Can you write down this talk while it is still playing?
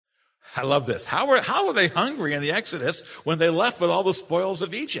I love this. How were they hungry in the Exodus when they left with all the spoils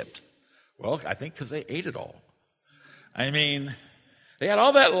of Egypt? Well, I think because they ate it all. I mean, they had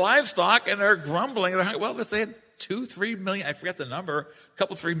all that livestock and they're grumbling. Well, if they had 2-3 million, I forget the number,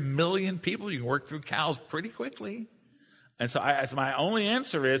 3 million people, you can work through cows pretty quickly. And so my only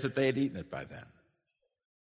answer is that they had eaten it by then.